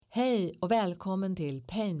Hej och välkommen till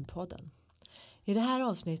Painpodden. I det här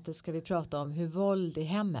avsnittet ska vi prata om hur våld i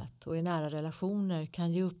hemmet och i nära relationer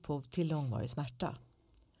kan ge upphov till långvarig smärta.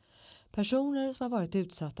 Personer som har varit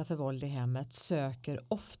utsatta för våld i hemmet söker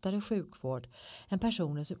oftare sjukvård än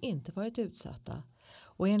personer som inte varit utsatta.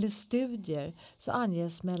 Och enligt studier så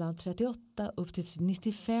anges mellan 38 upp till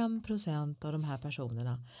 95% av de här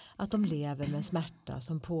personerna att de lever med smärta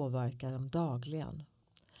som påverkar dem dagligen.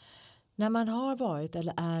 När man har varit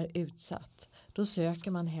eller är utsatt, då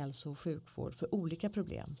söker man hälso- och sjukvård för olika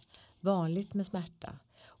problem, vanligt med smärta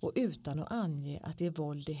och utan att ange att det är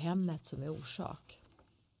våld i hemmet som är orsak.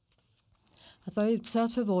 Att vara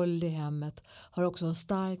utsatt för våld i hemmet har också en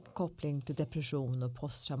stark koppling till depression och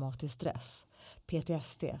posttraumatisk stress,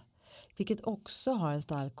 PTSD, vilket också har en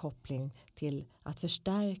stark koppling till att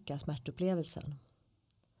förstärka smärtupplevelsen.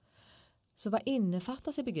 Så vad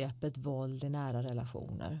innefattas i begreppet våld i nära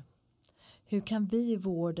relationer? Hur kan vi i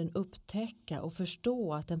vården upptäcka och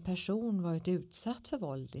förstå att en person varit utsatt för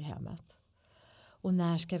våld i hemmet? Och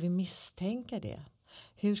när ska vi misstänka det?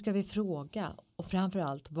 Hur ska vi fråga? Och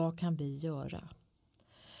framförallt, vad kan vi göra?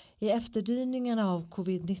 I efterdyningarna av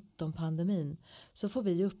covid-19-pandemin så får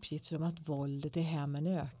vi uppgifter om att våldet i hemmen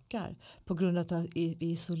ökar på grund av att vi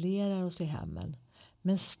isolerar oss i hemmen.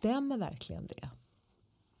 Men stämmer verkligen det?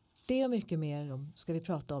 Det och mycket mer ska vi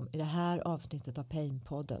prata om i det här avsnittet av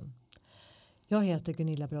Painpodden. Jag heter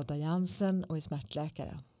Gunilla Brodda Jansen och är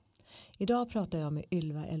smärtläkare. Idag pratar jag med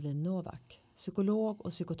Ylva Elvin Novak, psykolog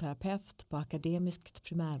och psykoterapeut på Akademiskt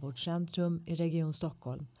primärvårdscentrum i Region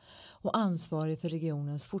Stockholm och ansvarig för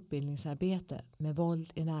regionens fortbildningsarbete med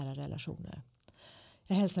våld i nära relationer.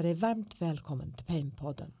 Jag hälsar dig varmt välkommen till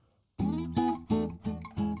Painpodden.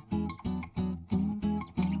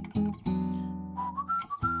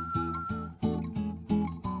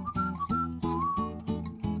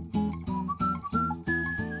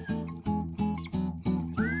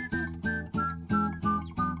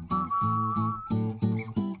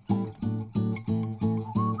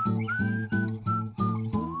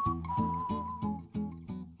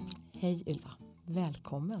 Hej Ylva,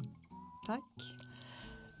 välkommen. Tack.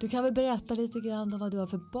 Du kan väl berätta lite grann om vad du har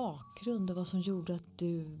för bakgrund och vad som gjorde att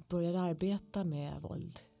du började arbeta med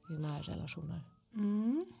våld i nära relationer.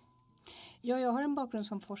 Ja, jag har en bakgrund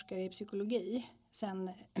som forskare i psykologi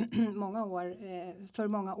sedan för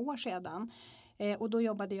många år sedan. Och då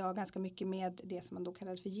jobbade jag ganska mycket med det som man då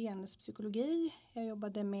kallade för genuspsykologi. Jag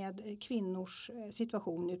jobbade med kvinnors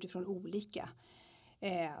situation utifrån olika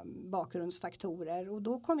bakgrundsfaktorer, och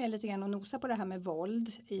då kom jag lite grann och nosa på det här med våld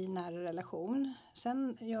i nära relation.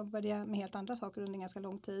 Sen jobbade jag med helt andra saker under ganska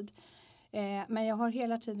lång tid, men jag har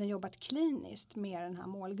hela tiden jobbat kliniskt med den här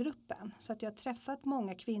målgruppen, så att jag har träffat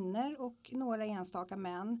många kvinnor och några enstaka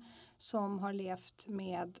män som har levt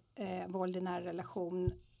med våld i nära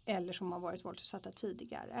relation eller som har varit våldsutsatta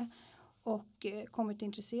tidigare, och kommit att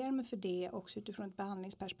intressera mig för det också utifrån ett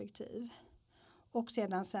behandlingsperspektiv. Och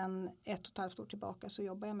sen 1,5 år tillbaka så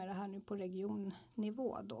jobbar jag med det här nu på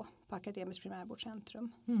regionnivå då, på Akademiskt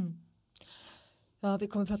primärvårdscentrum. Ja, vi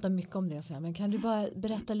kommer att prata mycket om det sen, men kan du bara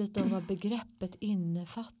berätta lite om vad begreppet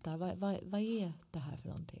innefattar? Vad är det här för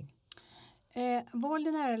någonting? Våld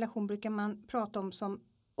i nära relation brukar man prata om som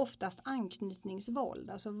oftast anknytningsvåld,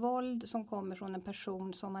 alltså våld som kommer från en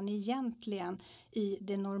person som man egentligen i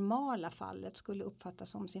det normala fallet skulle uppfatta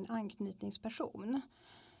som sin anknytningsperson.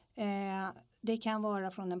 Det kan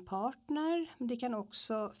vara från en partner, det kan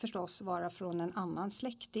också förstås vara från en annan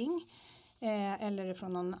släkting eller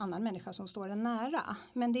från någon annan människa som står en nära.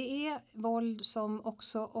 Men det är våld som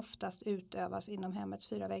också oftast utövas inom hemmets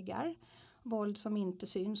 4 väggar. Våld som inte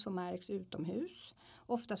syns och märks utomhus.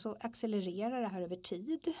 Ofta så accelererar det här över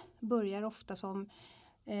tid. Börjar ofta som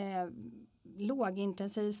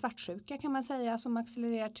lågintensiv svartsjuka kan man säga, som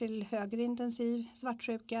accelererar till högre intensiv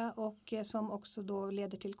svartsjuka och som också då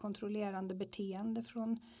leder till kontrollerande beteende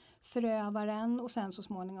från förövaren, och sen så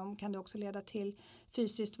småningom kan det också leda till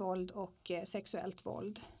fysiskt våld och sexuellt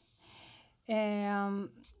våld.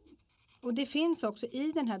 Och det finns också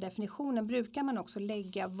i den här definitionen, brukar man också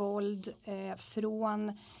lägga våld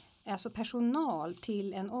från alltså personal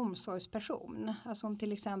till en omsorgsperson. Alltså om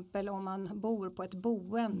till exempel om man bor på ett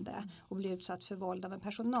boende och blir utsatt för våld av en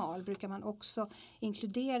personal, brukar man också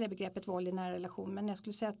inkludera begreppet våld i nära relation. Men jag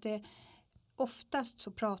skulle säga att det oftast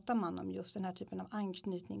så pratar man om just den här typen av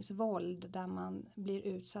anknytningsvåld där man blir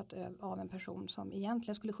utsatt av en person som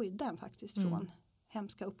egentligen skulle skydda en faktiskt från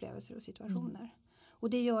hemska upplevelser och situationer. Och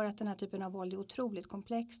det gör att den här typen av våld är otroligt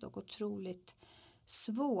komplext och otroligt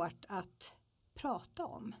svårt att prata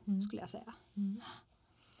om, skulle jag säga.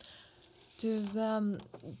 Du,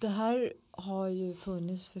 det här har ju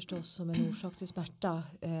funnits förstås som en orsak till smärta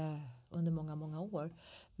under många år.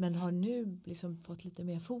 Men har nu liksom fått lite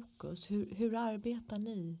mer fokus. Hur arbetar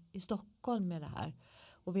ni i Stockholm med det här?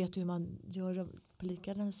 Och vet du hur man gör på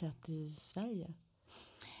likadant sätt i Sverige?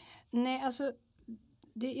 Nej, alltså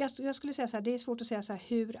jag skulle säga så här, det är svårt att säga så här,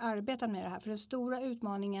 hur arbetar med det här? För den stora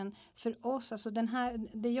utmaningen för oss, alltså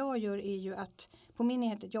det jag gör är ju att på min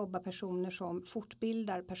enhet jobbar personer som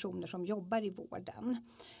fortbildar personer som jobbar i vården.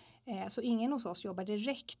 Så ingen hos oss jobbar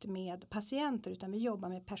direkt med patienter utan vi jobbar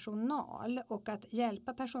med personal och att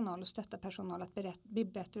hjälpa personal och stötta personal att bli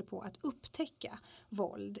bättre på att upptäcka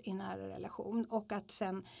våld i nära relation och att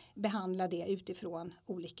sen behandla det utifrån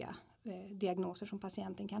olika diagnoser som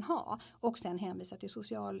patienten kan ha och sen hänvisa till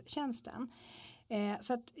socialtjänsten.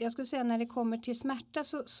 Så att jag skulle säga när det kommer till smärta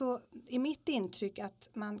så är mitt intryck att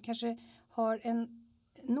man kanske har en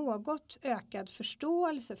något ökad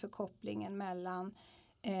förståelse för kopplingen mellan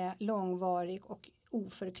långvarig och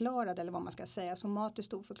oförklarad eller vad man ska säga,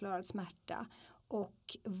 somatiskt oförklarad smärta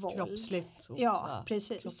och våld. Kroppsligt. Ja,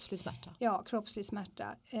 precis. Kroppslig smärta. Ja, kroppslig smärta.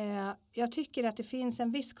 Jag tycker att det finns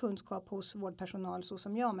en viss kunskap hos vårdpersonal så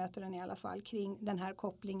som jag möter den i alla fall kring den här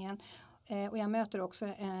kopplingen. Och jag möter också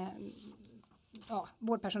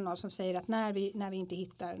vårdpersonal som säger att när vi inte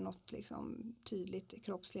hittar något liksom tydligt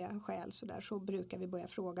kroppsliga skäl så brukar vi börja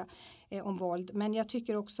fråga om våld. Men jag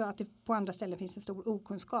tycker också att det på andra ställen finns en stor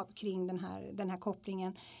okunskap kring den här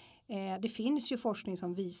kopplingen. Det finns ju forskning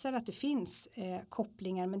som visar att det finns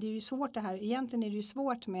kopplingar men det är ju svårt det här. Egentligen är det ju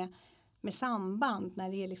svårt med samband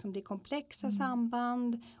när det är liksom det komplexa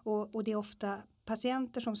samband och det är ofta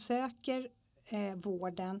patienter som söker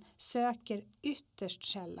vården söker ytterst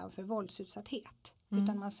sällan för våldsutsatthet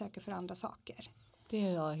utan man söker för andra saker. Det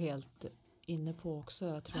är jag helt inne på också.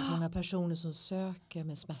 Jag tror att många personer som söker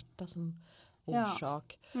med smärta som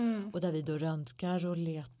orsak och där vi då röntgar och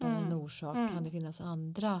letar en orsak kan det finnas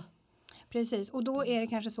andra. Precis, och då är det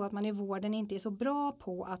kanske så att man i vården inte är så bra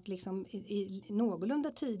på att liksom i någorlunda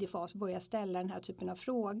tidig fas börja ställa den här typen av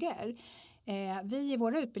frågor. Vi i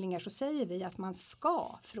våra utbildningar så säger vi att man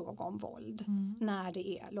ska fråga om våld när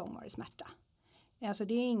det är långvarig smärta. Alltså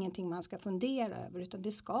det är ingenting man ska fundera över utan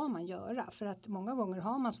det ska man göra för att många gånger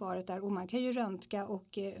har man svaret där och man kan ju röntga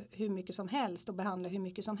och hur mycket som helst och behandla hur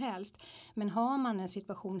mycket som helst. Men har man en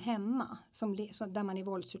situation hemma där man är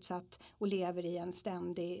våldsutsatt och lever i en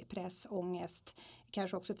ständig press, ångest,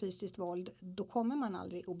 kanske också fysiskt våld, då kommer man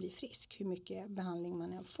aldrig att bli frisk hur mycket behandling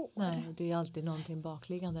man än får. Nej, det är alltid någonting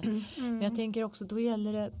bakliggande. Men jag tänker också, då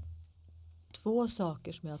gäller det två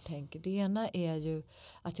saker som jag tänker. Det ena är ju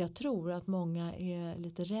att jag tror att många är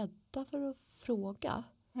lite rädda för att fråga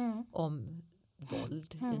om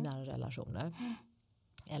våld i nära relationer.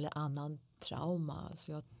 Eller annan trauma.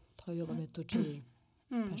 Så jag har jobbat med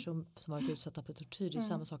tortyrperson som varit utsatta för tortyr. Det är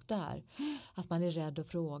samma sak där. Att man är rädd att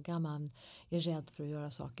fråga. Man är rädd för att göra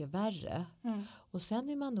saker värre. Och sen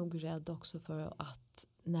är man nog rädd också för att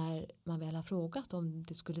när man väl har frågat om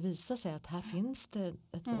det skulle visa sig att här finns det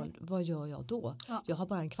ett våld, vad gör jag då? Ja. Jag har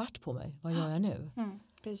bara en kvart på mig, vad gör jag nu?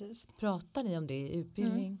 Precis. Pratar ni om det i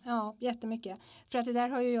utbildning? Ja, jättemycket. För att det där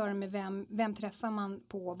har ju att göra med vem träffar man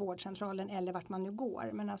på vårdcentralen eller vart man nu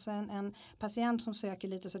går. Men alltså en patient som söker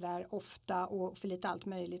lite sådär ofta och för lite allt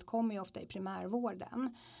möjligt kommer ju ofta i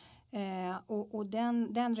primärvården. Och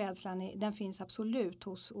den rädslan den finns absolut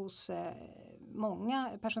hos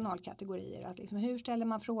många personalkategorier att liksom, hur ställer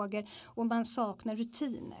man frågor och man saknar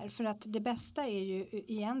rutiner för att det bästa är ju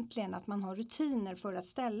egentligen att man har rutiner för att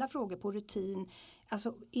ställa frågor på rutin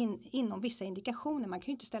alltså inom vissa indikationer. Man kan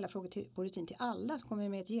ju inte ställa frågor på rutin till alla som kommer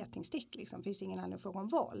med ett getingstick liksom. Finns det ingen anledning att fråga om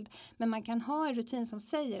våld men man kan ha en rutin som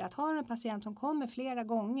säger att har en patient som kommer flera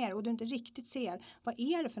gånger och du inte riktigt ser vad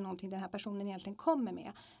är det för någonting den här personen egentligen kommer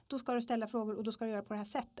med då ska du ställa frågor och då ska du göra på det här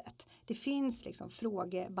sättet. Det finns liksom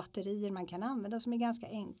frågebatterier man kan använda som är ganska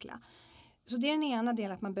enkla. Så det är den ena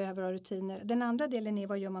delen att man behöver ha rutiner. Den andra delen är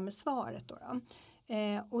vad gör man med svaret då?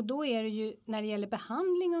 Och då är det ju när det gäller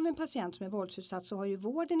behandling av en patient som är våldsutsatt så har ju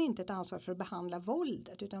vården inte ett ansvar för att behandla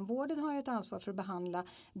våldet utan vården har ju ett ansvar för att behandla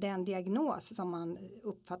den diagnos som man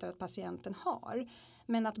uppfattar att patienten har.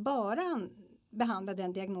 Men att bara behandla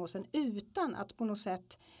den diagnosen utan att på något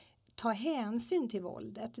sätt ta hänsyn till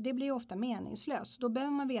våldet, det blir ofta meningslöst. Då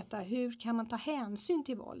behöver man veta hur kan man ta hänsyn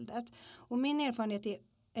till våldet. Och min erfarenhet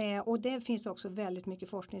är, och det finns också väldigt mycket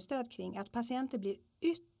forskningsstöd kring, att patienter blir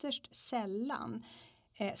ytterst sällan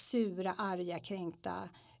sura, arga, kränkta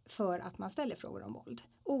för att man ställer frågor om våld.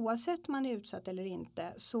 Oavsett man är utsatt eller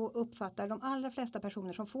inte så uppfattar de allra flesta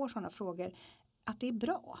personer som får sådana frågor att det är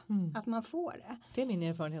bra att man får det. Det är min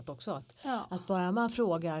erfarenhet också att bara man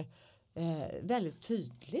frågar väldigt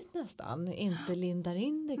tydligt nästan, inte lindar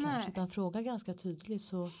in det kanske, utan frågar ganska tydligt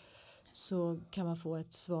så kan man få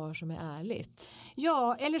ett svar som är ärligt.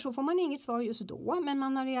 Ja, eller så får man inget svar just då, men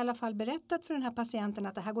man har i alla fall berättat för den här patienten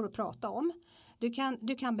att det här går att prata om.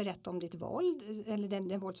 Du kan berätta om ditt våld eller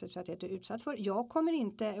den våldsutsatthet du är utsatt för. Jag kommer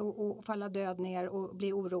inte att falla död ner och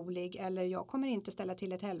bli orolig, eller jag kommer inte ställa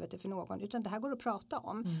till ett helvete för någon, utan det här går att prata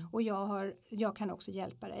om och jag kan också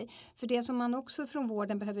hjälpa dig. För det som man också från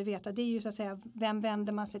vården behöver veta, det är ju så att säga, vem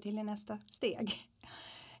vänder man sig till i nästa steg?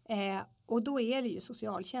 Och då är det ju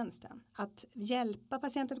socialtjänsten. Att hjälpa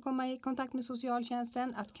patienten att komma i kontakt med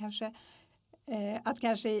socialtjänsten, att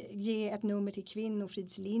kanske ge ett nummer till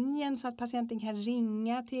kvinnofridslinjen så att patienten kan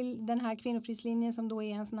ringa till den här kvinnofridslinjen som då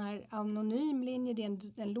är en sån här anonym linje, det är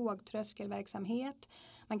en lågtröskelverksamhet.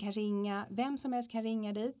 Man kan ringa, vem som helst kan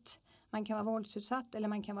ringa dit. Man kan vara våldsutsatt eller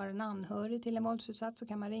man kan vara en anhörig till en våldsutsatt, så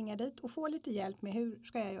kan man ringa dit och få lite hjälp med hur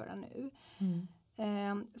ska jag göra nu.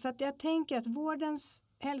 Så att jag tänker att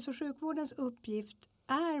hälso- och sjukvårdens uppgift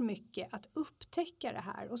är mycket att upptäcka det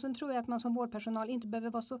här, och sen tror jag att man som vårdpersonal inte behöver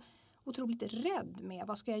vara så otroligt rädd med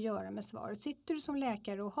vad ska jag göra med svaret. Sitter du som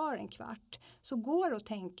läkare och har en kvart, så går det att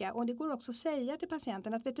tänka, och det går också att säga till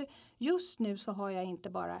patienten att vet du, just nu så har jag inte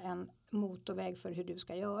bara en motorväg för hur du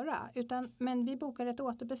ska göra, men vi bokar ett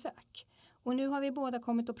återbesök. Och nu har vi båda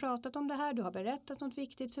kommit och pratat om det här, du har berättat något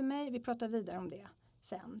viktigt för mig, vi pratar vidare om det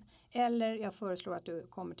sen. Eller jag föreslår att du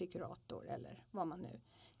kommer till kurator eller vad man nu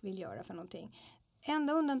vill göra för någonting.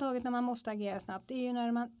 Enda undantaget när man måste agera snabbt, det är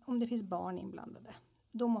ju om det finns barn inblandade.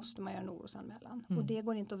 Då måste man göra en orosanmälan. Och det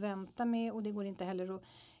går inte att vänta med, och det går inte heller att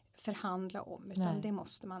förhandla om, utan det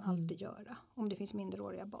måste man alltid göra om det finns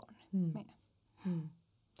minderåriga barn med.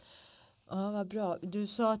 Ja, vad bra. Du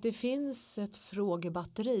sa att det finns ett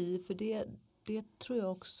frågebatteri, för det tror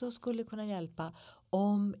jag också skulle kunna hjälpa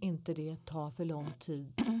om inte det tar för lång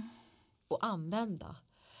tid att använda.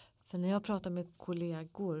 För när jag pratar med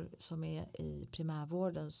kollegor som är i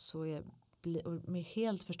primärvården så med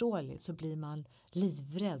helt förståeligt så blir man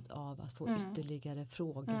livrädd av att få ytterligare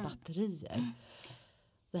frågebatterier.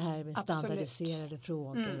 Det här med standardiserade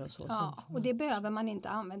frågor och så. Ja, och det behöver man inte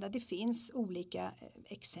använda. Det finns olika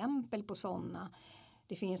exempel på sådana.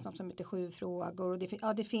 Det finns något som heter 7 frågor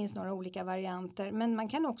och det finns några olika varianter. Men man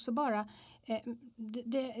kan också bara,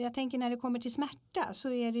 jag tänker när det kommer till smärta så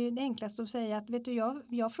är det enklast att säga att vet du,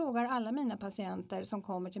 jag frågar alla mina patienter som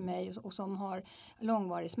kommer till mig och som har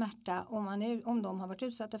långvarig smärta om de har varit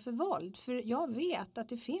utsatta för våld. För jag vet att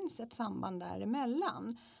det finns ett samband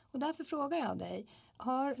däremellan. Och därför frågar jag dig,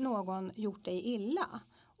 har någon gjort dig illa?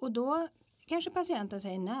 Och då kanske patienten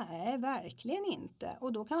säger nej, verkligen inte.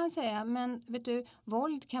 Och då kan man säga, men vet du,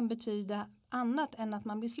 våld kan betyda annat än att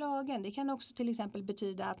man blir slagen. Det kan också till exempel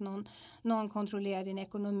betyda att någon kontrollerar din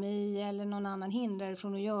ekonomi eller någon annan hindrar dig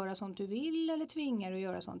från att göra sånt du vill eller tvingar att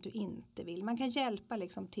göra sånt du inte vill. Man kan hjälpa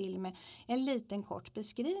liksom till med en liten kort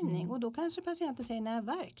beskrivning och då kanske patienten säger nej,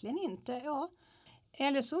 verkligen inte. Ja.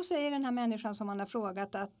 Eller så säger den här människan som man har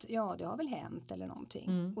frågat att ja, det har väl hänt eller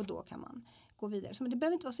någonting och då kan man gå vidare. Så det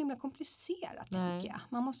behöver inte vara så himla komplicerat, tänker jag.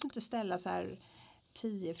 Man måste inte ställa så här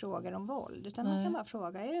 10 frågor om våld, utan man kan bara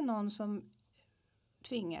fråga, är det någon som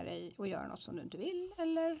tvingar dig att göra något som du inte vill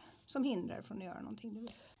eller som hindrar dig från att göra någonting du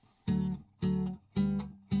vill?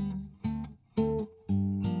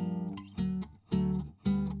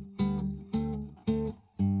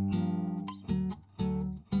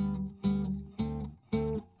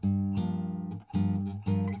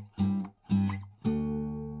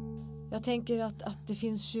 Jag tänker att det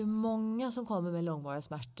finns ju många som kommer med långvariga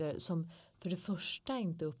smärtor som för det första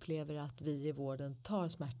inte upplever att vi i vården tar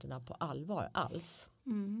smärtorna på allvar alls.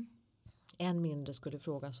 Än mindre skulle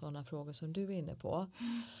fråga sådana frågor som du är inne på.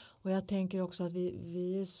 Och jag tänker också att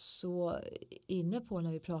vi är så inne på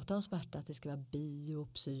när vi pratar om smärta att det ska vara bio,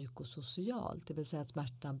 psykosocialt. Det vill säga att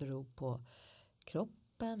smärtan beror på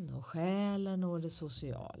kroppen och själen och det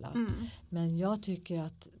sociala. Men jag tycker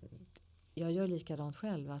att jag gör likadant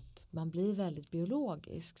själv, att man blir väldigt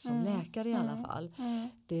biologisk som läkare i alla fall.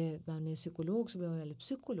 Man är psykolog så blir man väldigt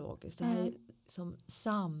psykologisk. Det här är som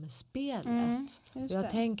samspelet. Jag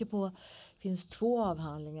tänker på, det finns 2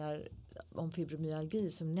 avhandlingar om fibromyalgi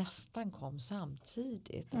som nästan kom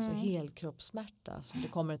samtidigt. Alltså helkroppssmärta. Så det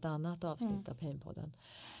kommer ett annat avsnitt av Painpodden.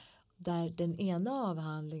 Där den ena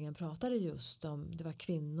avhandlingen pratade just om, det var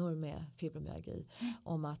kvinnor med fibromyalgi,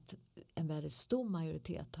 om att en väldigt stor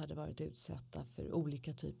majoritet hade varit utsatta för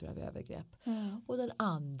olika typer av övergrepp. Och den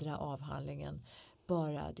andra avhandlingen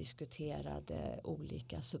bara diskuterade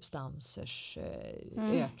olika substansers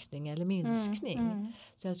ökning eller minskning.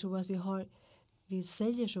 Så jag tror att vi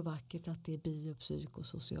säger så vackert att det är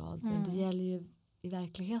biopsykosocialt, men det gäller ju i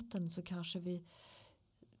verkligheten så kanske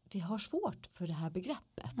vi har svårt för det här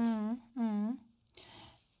begreppet.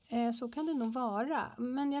 Så kan det nog vara.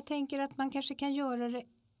 Men jag tänker att man kanske kan göra det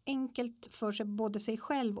enkelt för sig, både sig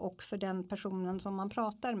själv och för den personen som man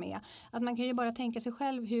pratar med. Att man kan ju bara tänka sig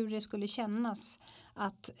själv hur det skulle kännas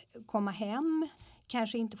att komma hem,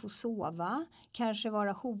 kanske inte få sova, kanske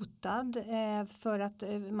vara hotad för att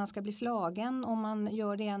man ska bli slagen om man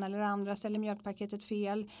gör det ena eller det andra, ställer mjölkpaketet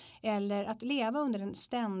fel, eller att leva under en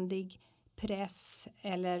ständig press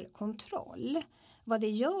eller kontroll. Vad det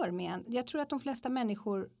gör med en, jag tror att de flesta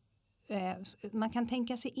människor, man kan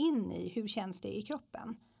tänka sig in i hur känns det i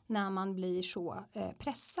kroppen när man blir så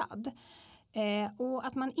pressad. Och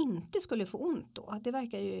att man inte skulle få ont då, det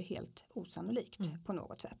verkar ju helt osannolikt på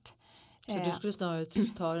något sätt. Så du skulle snarare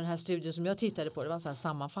ta den här studien som jag tittade på, det var en sån här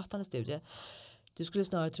sammanfattande studie. Du skulle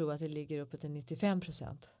snarare tro att det ligger uppe till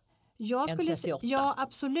 95%. Ja,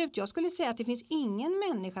 absolut. Jag skulle säga att det finns ingen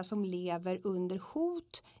människa som lever under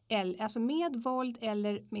hot, alltså med våld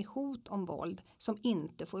eller med hot om våld, som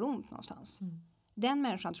inte får ont någonstans. Den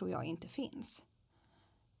människan tror jag inte finns.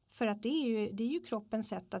 För att det är ju kroppens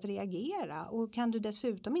sätt att reagera, och kan du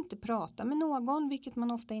dessutom inte prata med någon, vilket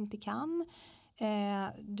man ofta inte kan,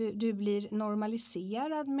 du blir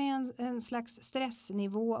normaliserad med en slags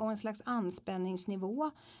stressnivå och en slags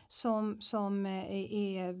anspänningsnivå som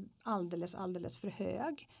är alldeles för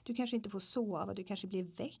hög. Du kanske inte får sova, du kanske blir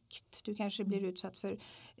väckt, du kanske blir utsatt för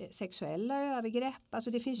sexuella övergrepp.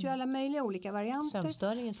 Alltså det finns ju alla möjliga olika varianter.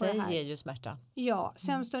 Sömnstörningen säger ger ju smärta. Ja,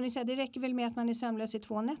 sömnstörning, det räcker väl med att man är sömnlös i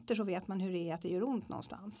 2 nätter så vet man hur det är att det gör ont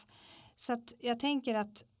någonstans. Så att jag tänker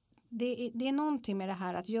att det är någonting med det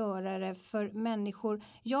här att göra det för människor.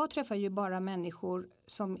 Jag träffar ju bara människor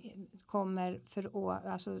som kommer för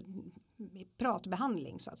alltså,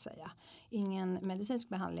 pratbehandling så att säga. Ingen medicinsk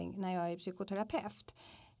behandling när jag är psykoterapeut.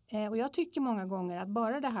 Och jag tycker många gånger att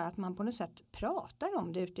bara det här att man på något sätt pratar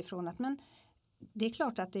om det utifrån att men det är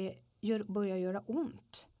klart att det börjar göra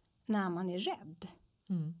ont när man är rädd.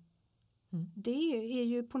 Det är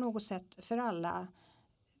ju på något sätt för alla.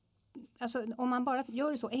 Alltså, om man bara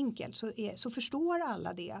gör det så enkelt så förstår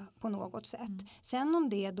alla det på något sätt. Sen om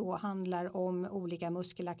det då handlar om olika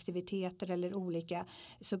muskelaktiviteter eller olika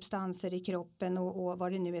substanser i kroppen och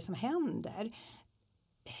vad det nu är som händer.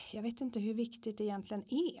 Jag vet inte hur viktigt det egentligen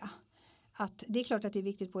är. Att det är klart att det är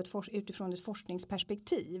viktigt utifrån ett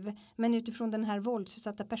forskningsperspektiv, men utifrån den här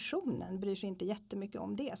våldsutsatta personen bryr sig inte jättemycket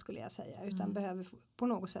om det, skulle jag säga, utan behöver på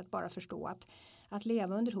något sätt bara förstå att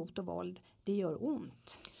leva under hot och våld, det gör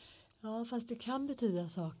ont. Ja, fast det kan betyda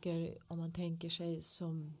saker om man tänker sig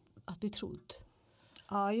som att bli trodd.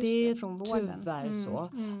 Ja, just det är från vården. Tyvärr så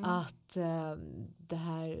att det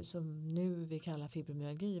här som nu vi kallar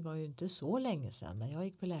fibromyalgi var ju inte så länge sedan. När jag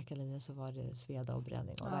gick på läkarlinjen så var det sveda och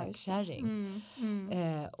bränning och värkkärring.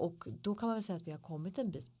 Och då kan man väl säga att vi har kommit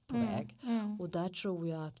en bit på väg. Och där tror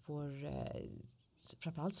jag att vår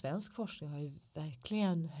framförallt svensk forskning har ju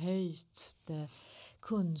verkligen höjt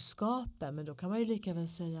kunskapen, men då kan man ju lika väl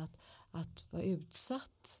säga att vara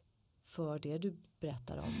utsatt för det du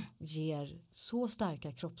berättar om ger så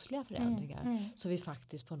starka kroppsliga förändringar så vi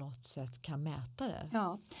faktiskt på något sätt kan mäta det.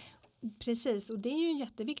 Ja, precis, och det är ju en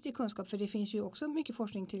jätteviktig kunskap, för det finns ju också mycket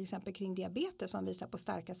forskning till exempel kring diabetes som visar på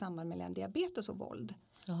starka samband mellan diabetes och våld.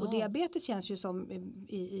 Jaha. Och diabetes känns ju som,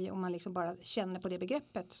 om man liksom bara känner på det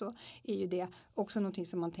begreppet, så är ju det också någonting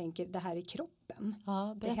som man tänker, det här i kroppen.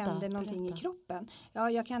 Ja, det händer någonting i kroppen.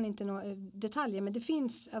 Ja, jag kan inte några detaljer, men det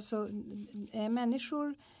finns alltså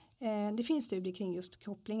människor, det finns studier kring just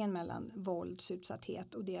kopplingen mellan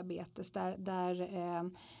våldsutsatthet och diabetes,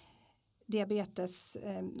 där diabetes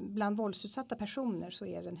bland våldsutsatta personer så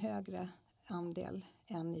är det en högre andel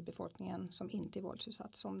än i befolkningen som inte är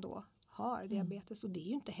våldsutsatt som då har diabetes. Och det är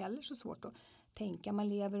ju inte heller så svårt att tänka. Man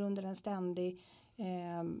lever under en ständig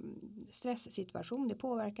stresssituation. Det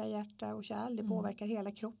påverkar hjärta och kärl. Det påverkar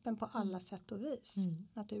hela kroppen på alla sätt och vis.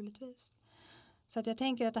 Naturligtvis. Så att jag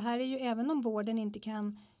tänker att det här är ju, även om vården inte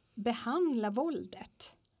kan behandla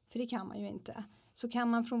våldet, för det kan man ju inte, så kan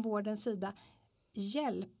man från vårdens sida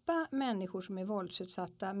hjälpa människor som är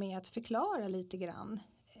våldsutsatta med att förklara lite grann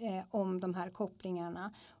om de här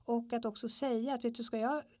kopplingarna, och att också säga att vet du, ska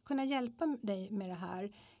jag kunna hjälpa dig med det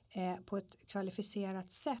här på ett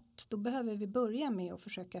kvalificerat sätt, då behöver vi börja med att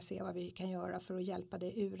försöka se vad vi kan göra för att hjälpa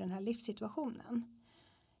dig ur den här livssituationen.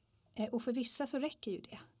 Och för vissa så räcker ju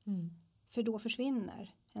det, för då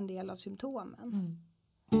försvinner en del av symptomen.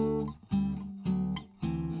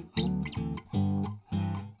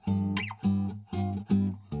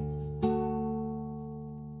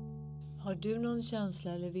 Har du någon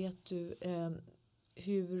känsla, eller vet du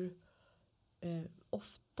hur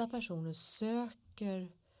ofta personer söker söker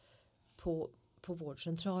på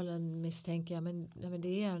vårdcentralen misstänker jag, men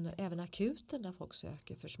det är även akuten där folk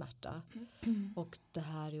söker för smärta och det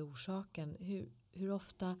här är orsaken. Hur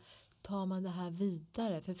ofta tar man det här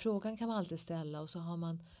vidare? För frågan kan man alltid ställa och så har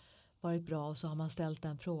man varit bra och så har man ställt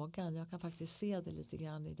den frågan. Jag kan faktiskt se det lite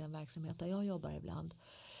grann i den verksamhet där jag jobbar ibland.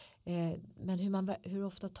 Men hur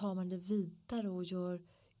ofta tar man det vidare och gör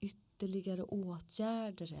ytterligare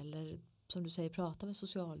åtgärder eller som du säger prata med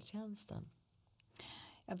socialtjänsten?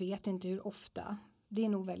 Jag vet inte hur ofta. Det är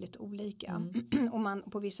nog väldigt olika.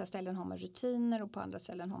 Och på vissa ställen har man rutiner och på andra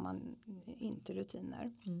ställen har man inte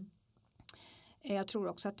rutiner. Jag tror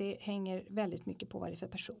också att det hänger väldigt mycket på vad det är för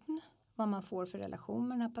person. Vad man får för relation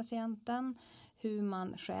med den här patienten. Hur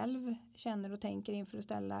man själv känner och tänker inför att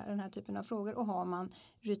ställa den här typen av frågor. Och har man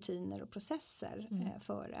rutiner och processer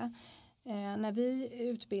för det. När vi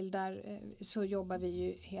utbildar så jobbar vi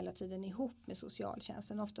ju hela tiden ihop med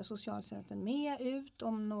socialtjänsten. Ofta socialtjänsten med ut.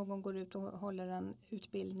 Om någon går ut och håller en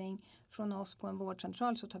utbildning från oss på en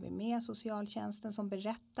vårdcentral så tar vi med socialtjänsten som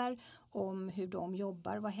berättar om hur de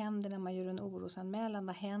jobbar. Vad händer när man gör en orosanmälan?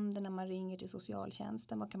 Vad händer när man ringer till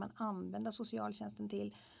socialtjänsten? Vad kan man använda socialtjänsten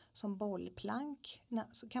till som bollplank?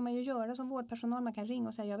 Så kan man ju göra som vårdpersonal. Man kan ringa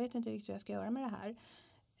och säga jag vet inte riktigt hur jag ska göra med det här.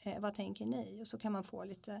 Vad tänker ni? Och så kan man få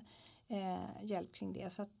lite hjälp kring det.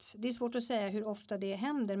 Så att det är svårt att säga hur ofta det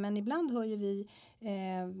händer. Men ibland hör ju vi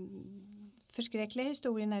förskräckliga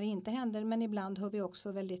historier när det inte händer. Men ibland hör vi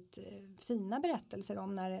också väldigt fina berättelser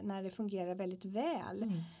om när det fungerar väldigt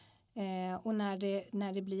väl. Och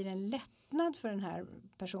när det blir en lättnad för den här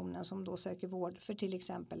personen som då söker vård för till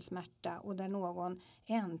exempel smärta. Och där någon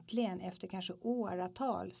äntligen efter kanske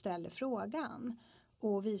åratal ställer frågan.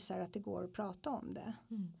 Och visar att det går att prata om det.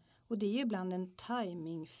 Och det är ju ibland en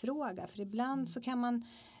timingfråga. För ibland så kan man.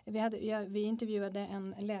 Vi intervjuade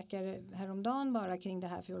en läkare häromdagen bara kring det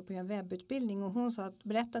här. För jag håller på en webbutbildning. Och hon sa att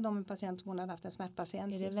berättade om en patient som hon hade haft en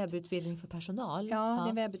smärtpatient. Är det en webbutbildning för personal? Ja, det är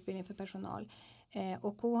en webbutbildning för personal.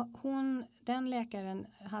 Och den läkaren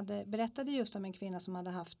berättade just om en kvinna som hade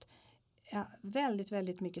haft väldigt,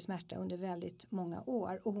 väldigt mycket smärta under väldigt många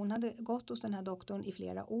år. Och hon hade gått hos den här doktorn i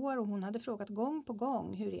flera år och hon hade frågat gång på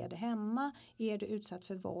gång hur är det hemma? Är du utsatt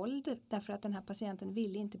för våld? Därför att den här patienten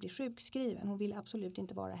ville inte bli sjukskriven. Hon ville absolut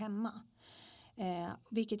inte vara hemma.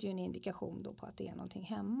 Vilket ju är en indikation då på att det är någonting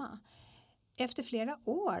hemma. Efter flera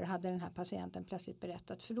år hade den här patienten plötsligt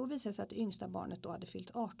berättat för då visade det sig att det yngsta barnet då hade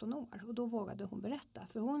fyllt 18 år. Och då vågade hon berätta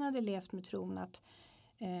för hon hade levt med tron att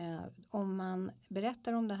om man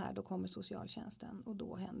berättar om det här då kommer socialtjänsten och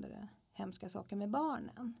då händer det hemska saker med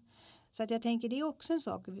barnen. Så att jag tänker det är också en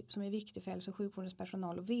sak som är viktig för hälso- och sjukvårdens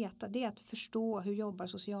personal att veta. Det är att förstå hur jobbar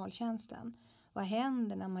socialtjänsten. Vad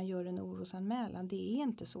händer när man gör en orosanmälan? Det är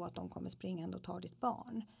inte så att de kommer springande och tar ditt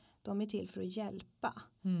barn. De är till för att hjälpa.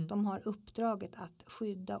 De har uppdraget att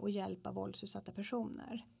skydda och hjälpa våldsutsatta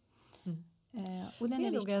personer. Och den det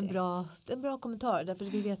är nog viktig. en bra kommentar därför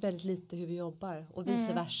att vi vet väldigt lite hur vi jobbar och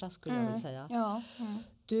vice versa skulle jag vilja säga. Ja.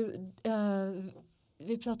 Du,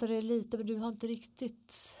 vi pratade lite men du har inte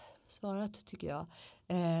riktigt svarat tycker jag.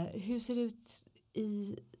 Hur ser det ut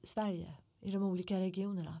i Sverige i de olika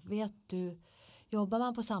regionerna? Vet du, jobbar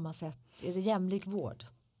man på samma sätt? Är det jämlik vård?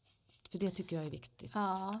 För det tycker jag är viktigt.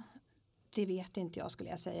 Ja, det vet inte jag skulle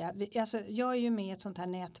jag säga. Jag är ju med i ett sånt här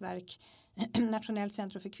nätverk. Nationellt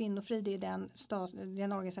centrum för kvinnofrid är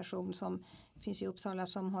den organisation som finns i Uppsala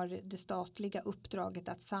som har det statliga uppdraget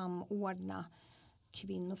att samordna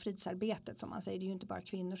kvinnofridsarbetet som man säger. Det är ju inte bara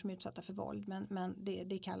kvinnor som är utsatta för våld men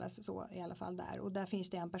det kallas så i alla fall där. Och där finns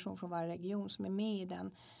det en person från varje region som är med i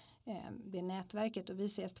det nätverket och vi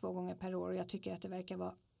ses 2 gånger per år och jag tycker att det verkar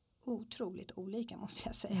vara otroligt olika måste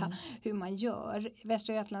jag säga hur man gör.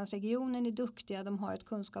 Västra Götalandsregionen är duktiga, de har ett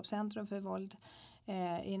kunskapscentrum för våld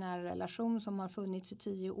i nära relation som har funnits i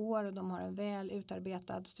 10 år och de har en väl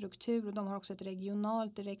utarbetad struktur och de har också ett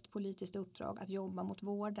regionalt direkt politiskt uppdrag att jobba mot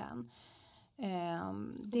vården.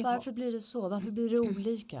 Varför blir det så? Varför blir det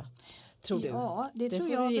olika? Tror du? Ja, det tror får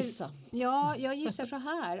jag. Du gissa. Ja, jag gissar så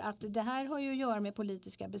här att det här har ju att göra med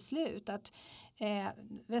politiska beslut. Att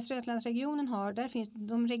Västra Götalandsregionen där finns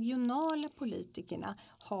de regionala politikerna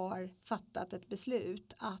har fattat ett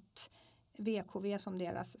beslut att VKV som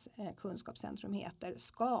deras kunskapscentrum heter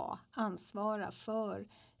ska ansvara för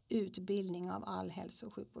utbildning av all hälso-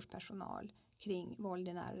 och sjukvårdspersonal kring våld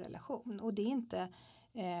i nära relation. Och det är inte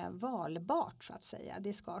valbart så att säga.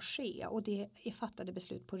 Det ska ske och det är fattade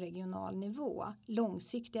beslut på regional nivå.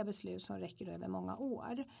 Långsiktiga beslut som räcker över många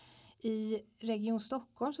år. I Region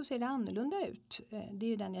Stockholm så ser det annorlunda ut. Det är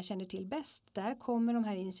ju den jag känner till bäst. Där kommer de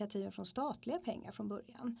här initiativen från statliga pengar från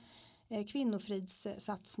början.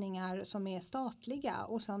 kvinnofridssatsningar som är statliga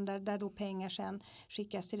och som där då pengar sen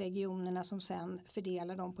skickas till regionerna som sen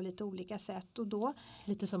fördelar dem på lite olika sätt. Och då,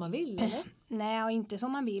 lite som man vill, eller? Nej, inte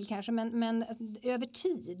som man vill kanske, men över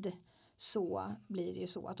tid så blir det ju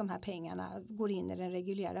så att de här pengarna går in i den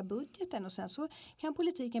reguljära budgeten och sen så kan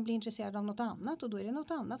politiken bli intresserad av något annat och då är det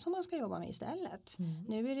något annat som man ska jobba med istället.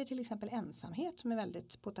 Nu är det till exempel ensamhet som är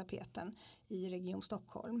väldigt på tapeten i Region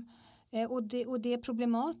Stockholm. Och det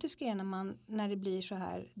problematiska är när det blir så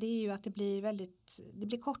här, det är ju att det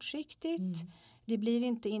blir kortsiktigt. Det blir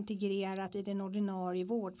inte integrerat i den ordinarie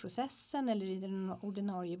vårdprocessen eller i den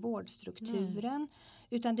ordinarie vårdstrukturen.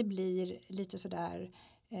 Utan det blir lite sådär,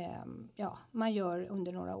 man gör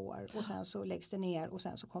under några år och sen så läggs det ner och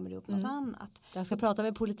sen så kommer det upp något annat. Jag ska prata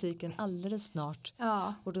med politiken alldeles snart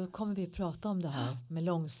och då kommer vi prata om det här med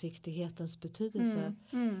långsiktighetens betydelse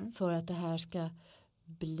för att det här ska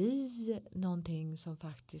bli någonting som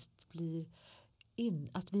faktiskt blir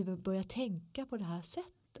att vi börjar tänka på det här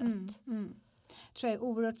sättet. Tror jag är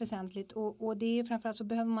oerhört väsentligt och det är framförallt så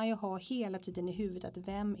behöver man ju ha hela tiden i huvudet att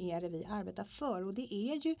vem är det vi arbetar för och det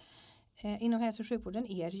är ju inom hälso- och sjukvården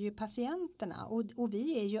är det ju patienterna och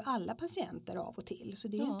vi är ju alla patienter av och till så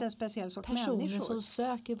det är inte en speciell sorts personer människor. Som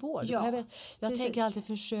söker vård. Jag tänker alltid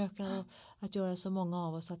försöka att göra så många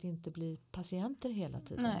av oss att inte bli patienter hela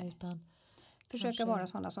tiden utan försöka vara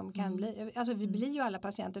sådana som kan bli, alltså vi blir ju alla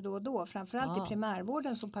patienter då och då, framförallt i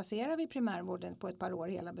primärvården så passerar vi primärvården på ett par år,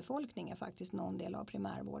 hela befolkningen faktiskt någon del av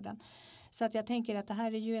primärvården. Så att jag tänker att det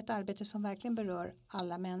här är ju ett arbete som verkligen berör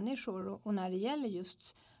alla människor och när det gäller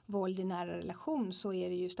just våld i nära relation så är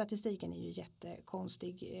det ju, statistiken är ju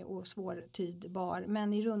jättekonstig och svårtydbar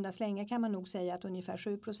men i runda slängar kan man nog säga att ungefär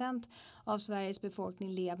 7% av Sveriges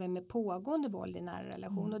befolkning lever med pågående våld i nära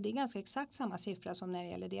relation och det är ganska exakt samma siffra som när det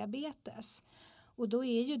gäller diabetes och då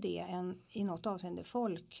är ju det i något avseende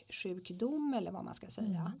folksjukdom eller vad man ska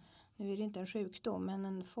säga. Nu är det inte en sjukdom men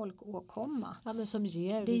en folkåkomma. Ja, men som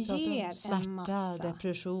ger smärta, en massa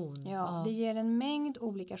depression. Ja, det ger en mängd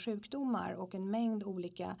olika sjukdomar och en mängd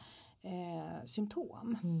olika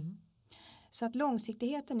symptom. Så att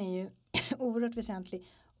långsiktigheten är ju oerhört väsentlig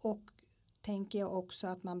och tänker jag också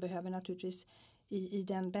att man behöver naturligtvis i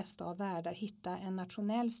den bästa av världar hitta en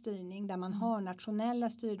nationell styrning där man har nationella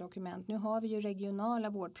styrdokument. Nu har vi ju regionala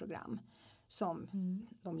vårdprogram som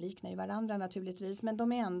de liknar ju varandra naturligtvis men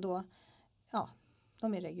de är ändå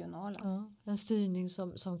de är regionala. Ja, en styrning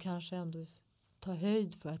som kanske ändå tar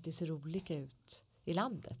höjd för att det ser olika ut i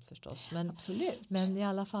landet förstås. Men, absolut. Men i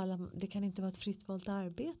alla fall det kan inte vara ett fritt valt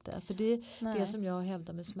arbete för det som jag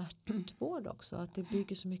hävdar med smärtvård också att det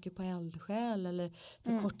bygger så mycket på eldsjäl eller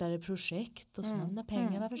för kortare projekt och sen när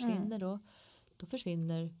pengarna försvinner då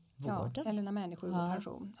försvinner vården. Eller när människor går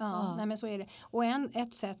pension. Nej, men så är det. Och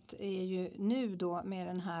ett sätt är ju nu då med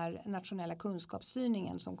den här nationella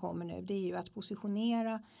kunskapsstyrningen som kommer nu det är ju att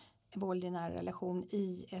positionera våld i nära relation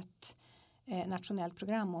i ett nationellt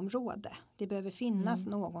programområde. Det behöver finnas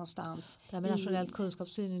någonstans. Det här med nationellt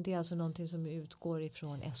kunskapsstyrning det är alltså någonting som utgår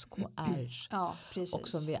ifrån SKR och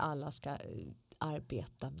som vi alla ska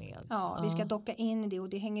arbeta med. Ja, vi ska docka in i det och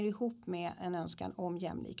det hänger ihop med en önskan om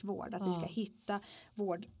jämlik vård. Att vi ska hitta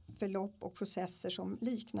vårdförlopp och processer som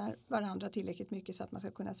liknar varandra tillräckligt mycket så att man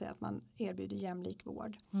ska kunna säga att man erbjuder jämlik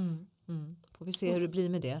vård. Får vi se hur det blir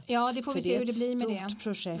med det. Ja, det får vi se hur det blir med det. Det är ett stort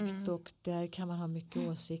projekt och där kan man ha mycket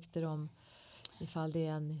åsikter om ifall det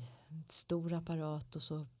är en stor apparat och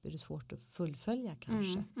så är det svårt att fullfölja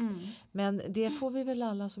kanske. Men det får vi väl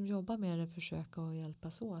alla som jobbar med det försöka att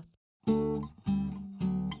hjälpas åt.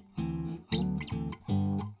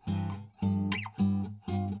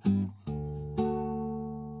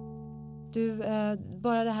 Du,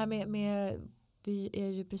 bara det här med vi är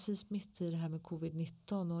ju precis mitt i det här med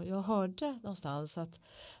covid-19 och jag hörde någonstans att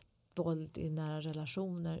våld i nära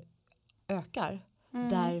relationer ökar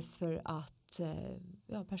därför att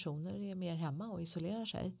personer är mer hemma och isolerar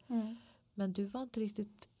sig. Men du var inte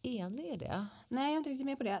riktigt enig i det. Nej, jag är inte riktigt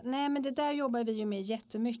med på det. Nej, men det där jobbar vi ju med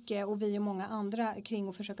jättemycket och vi och många andra kring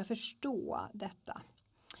att försöka förstå detta.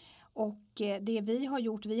 Och det vi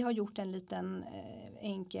har gjort en liten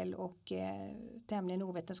enkel och tämligen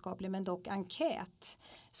ovetenskaplig men dock enkät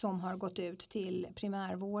som har gått ut till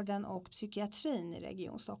primärvården och psykiatrin i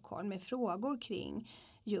Region Stockholm med frågor kring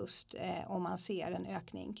just om man ser en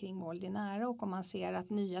ökning kring våld i nära och om man ser att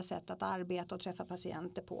nya sätt att arbeta och träffa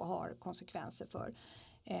patienter på har konsekvenser för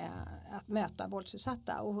att möta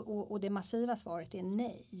våldsutsatta och det massiva svaret är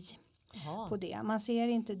nej. På det. Man ser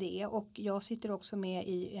inte det och jag sitter också med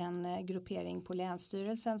i en gruppering på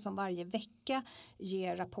Länsstyrelsen som varje vecka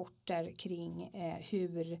ger rapporter kring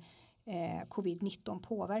hur covid-19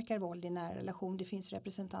 påverkar våld i nära relation. Det finns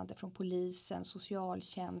representanter från polisen,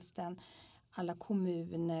 socialtjänsten, alla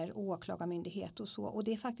kommuner, åklagarmyndighet och så. Och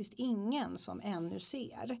det är faktiskt ingen som ännu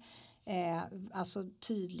ser alltså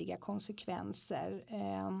tydliga konsekvenser.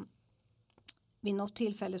 Vid något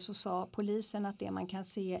tillfälle så sa polisen att det man kan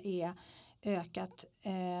se är ökat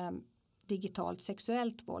digitalt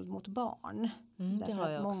sexuellt våld mot barn. Därför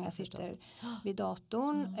att många sitter vid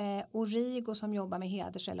datorn. Origo som jobbar med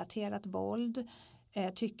hedersrelaterat våld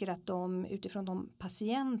tycker att de utifrån de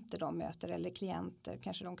patienter de möter eller klienter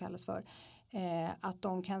kanske de kallas för att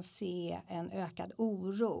de kan se en ökad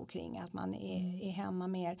oro kring att man är hemma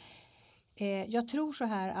mer. Jag tror så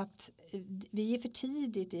här att vi är för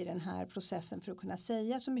tidigt i den här processen för att kunna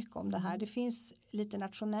säga så mycket om det här. Det finns lite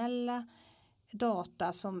nationella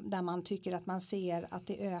data där man tycker att man ser att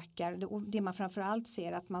det ökar. Det man framförallt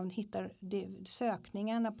ser att man hittar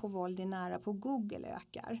sökningarna på våld i nära på Google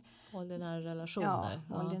ökar. Våld i nära relationer. Ja,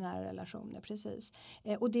 våld i nära relationer, precis.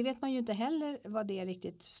 Och det vet man ju inte heller vad det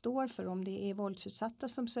riktigt står för. Om det är våldsutsatta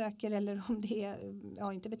som söker eller om det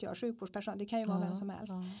är, inte vet jag, sjukvårdspersonal. Det kan ju vara vem som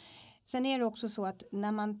helst. Sen är det också så att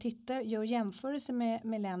när man gör jämförelse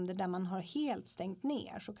med länder där man har helt stängt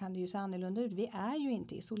ner så kan det ju se annorlunda ut. Vi är ju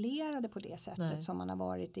inte isolerade på det sättet som man har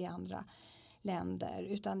varit i andra länder.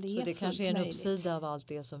 Utan det så är det kanske är en möjligt. Uppsida av allt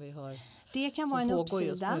det som vi hör. Det kan vara en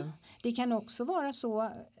uppsida. Det kan också vara så,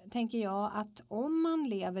 tänker jag, att om man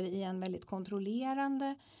lever i en väldigt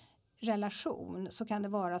kontrollerande relation så kan det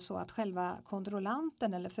vara så att själva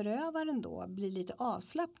kontrollanten eller förövaren då blir lite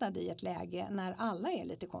avslappnad i ett läge när alla är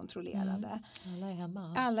lite kontrollerade. Alla är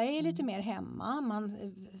hemma. Alla är lite mer hemma.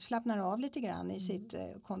 Man slappnar av lite grann i sitt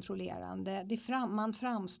kontrollerande. Man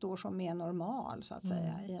framstår som mer normal så att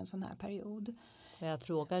säga i en sån här period. Jag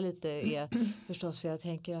frågar lite förstås för jag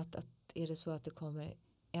tänker att är det så att det kommer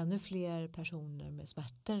ännu fler personer med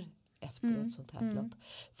smärtor efter ett sånt här förlopp.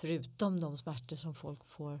 Förutom de smärtor som folk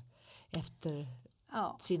får efter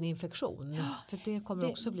sin infektion. För det kommer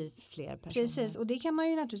också bli fler personer. Precis, och det kan man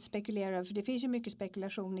ju naturligtvis spekulera över. För det finns ju mycket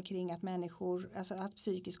spekulationer kring att att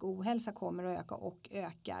psykisk ohälsa kommer att öka och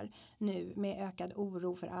ökar nu med ökad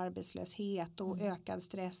oro för arbetslöshet och ökad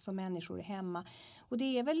stress och människor är hemma. Och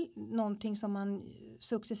det är väl någonting som man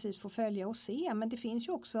successivt får följa och se. Men det finns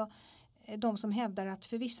ju också de som hävdar att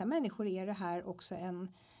för vissa människor är det här också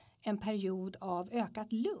en period av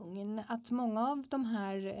ökat lugn. Att många av de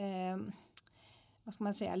här vad ska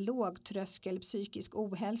man säga, lågtröskel psykisk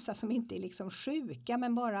ohälsa som inte är liksom sjuka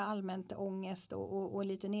men bara allmänt ångest och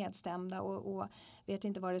lite nedstämda och vet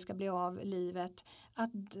inte vad det ska bli av livet.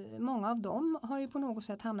 Att många av dem har ju på något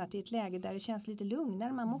sätt hamnat i ett läge där det känns lite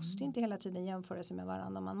lugnare. Man måste inte hela tiden jämföra sig med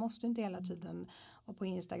varandra. Man måste inte hela tiden på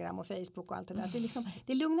Instagram och Facebook och allt det där.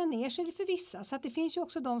 Det lugnar ner sig för vissa. Så att det finns ju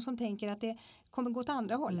också de som tänker att det kommer gå åt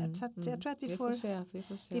andra hållet. Så att jag tror att vi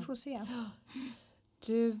får se.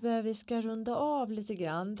 Du, vi ska runda av lite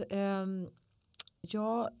grann.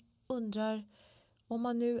 Jag undrar om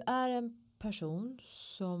man nu är en person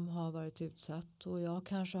som har varit utsatt och jag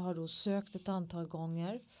kanske har då sökt ett antal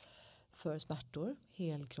gånger för smärtor,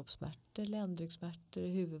 helkroppssmärtor, ländryggsmärtor,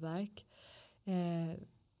 huvudvärk.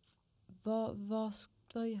 Vad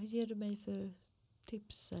ger du mig för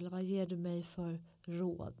tips eller vad ger du mig för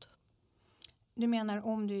råd? Du menar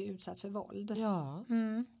om du är utsatt för våld? Ja.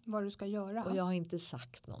 Vad du ska göra? Och jag har inte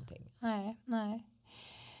sagt någonting. Nej.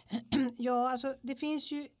 Ja, alltså det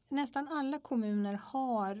finns ju nästan alla kommuner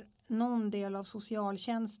har någon del av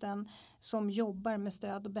socialtjänsten som jobbar med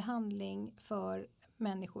stöd och behandling för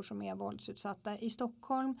människor som är våldsutsatta. I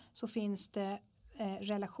Stockholm så finns det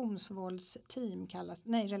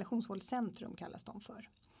relationsvåldscentrum kallas de för.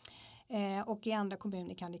 Och i andra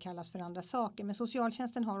kommuner kan det kallas för andra saker. Men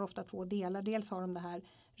socialtjänsten har ofta två delar. Dels har de det här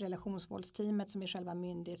relationsvåldsteamet som är själva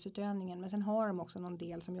myndighetsutövningen. Men sen har de också någon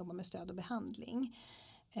del som jobbar med stöd och behandling.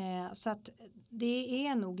 Så att det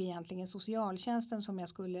är nog egentligen socialtjänsten som jag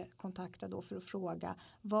skulle kontakta då för att fråga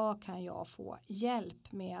vad kan jag få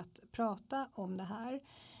hjälp med att prata om det här.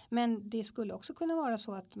 Men det skulle också kunna vara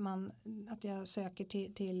så att jag söker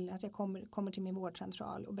till att jag kommer till min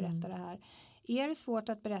vårdcentral och berättar det här. Är det svårt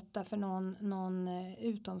att berätta för någon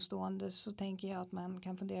utomstående så tänker jag att man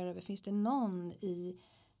kan fundera över finns det någon i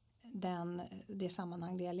det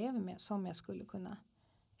sammanhang det jag lever med som jag skulle kunna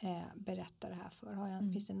berätta det här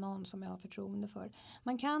för. Finns det någon som jag har förtroende för?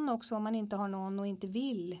 Man kan också om man inte har någon och inte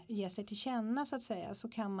vill ge sig till känna så att säga så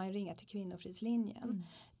kan man ringa till Kvinnofridslinjen.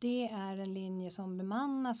 Det är en linje som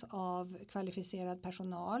bemannas av kvalificerad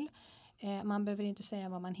personal. Man behöver inte säga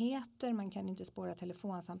vad man heter, man kan inte spåra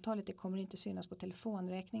telefonsamtalet, det kommer inte synas på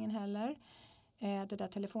telefonräkningen heller. Det där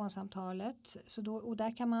telefonsamtalet, och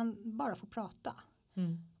där kan man bara få prata.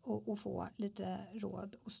 och få lite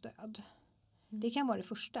råd och stöd. Det kan vara det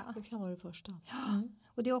första. Det kan vara det första.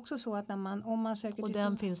 Och det är också så att om man söker och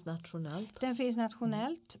den finns nationellt. Den finns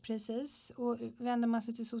nationellt, precis. Och vänder man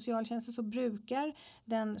sig till socialtjänsten så brukar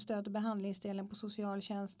den stöd- och behandlingsdelen på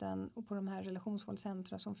socialtjänsten och på de här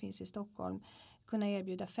relationsvåldscentra som finns i Stockholm kunna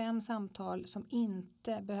erbjuda 5 samtal som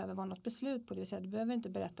inte behöver vara något beslut på. Det vill säga du behöver inte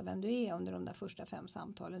berätta vem du är under de där första 5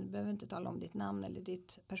 samtalen. Du behöver inte tala om ditt namn eller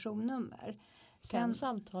ditt personnummer. 5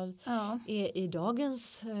 samtal är i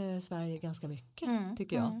dagens Sverige ganska mycket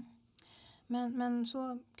tycker jag. Men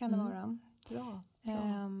så kan det vara. Bra.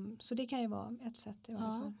 Så det kan ju vara ett sätt i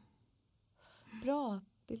alla fall. Bra.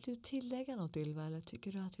 Vill du tillägga något, Ylva, eller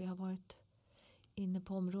tycker du att vi har varit inne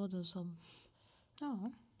på områden som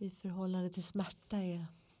i förhållande till smärta är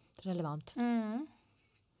relevant?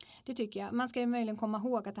 Det tycker jag. Man ska ju möjligen komma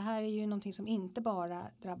ihåg att det här är ju någonting som inte bara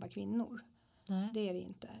drabbar kvinnor. Nej. Det är det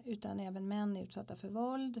inte. Utan även män är utsatta för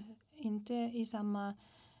våld. Inte i samma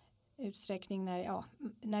utsträckning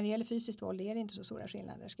när det gäller fysiskt våld är det inte så stora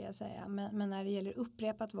skillnader ska jag säga. Men när det gäller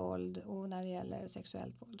upprepat våld och när det gäller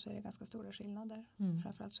sexuellt våld så är det ganska stora skillnader.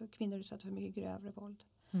 Framförallt så är kvinnor utsatta för mycket grövre våld.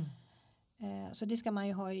 Så det ska man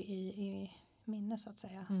ju ha i minne så att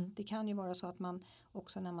säga. Det kan ju vara så att man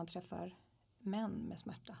också när man träffar män med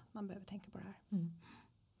smärta, man behöver tänka på det här.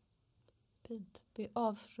 Fint. Vi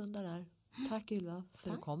avrundar där. Tack Ylva för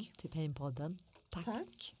att du kom till Painpodden.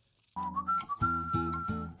 Tack.